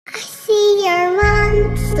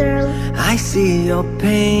monster. I see your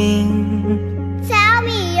pain. Tell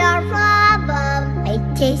me your problem, I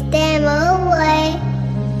chase them away.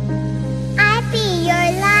 I be your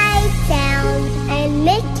light down and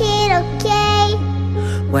make it okay.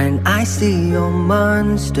 When I see your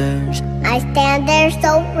monsters, I stand there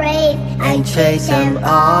so brave and chase them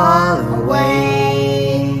all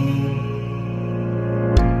away.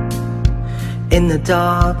 In the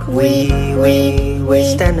dark, we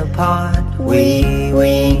stand apart. We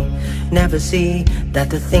never see that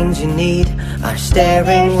the things you need are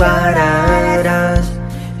staring right at us.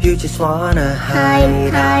 You just wanna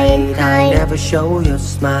hide. Never show your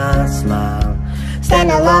smile.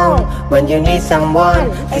 Stand alone when you need someone.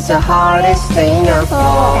 It's the hardest thing of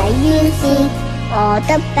all. You see all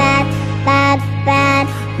the bad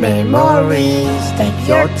memories. Take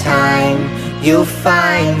your time, you'll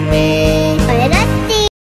find me. When I see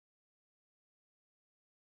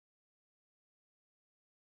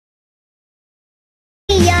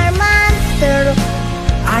your monster,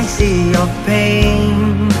 I see your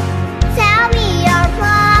pain. tell me your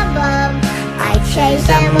problem, I chase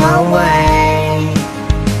them away.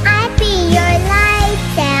 I be your light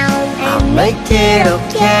down I'll and make it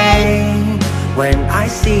okay. When I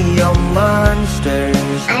see your monsters,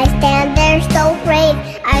 I stand there so brave,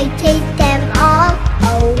 I chase them all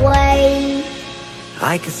away.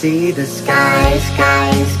 I can see the sky,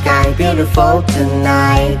 beautiful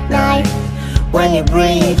tonight. When you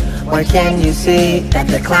breathe, why can't you see that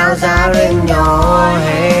the clouds are in your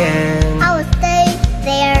hand? I will stay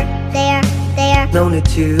there. No need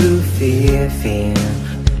to fear.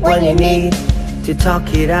 When you need to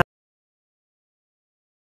talk it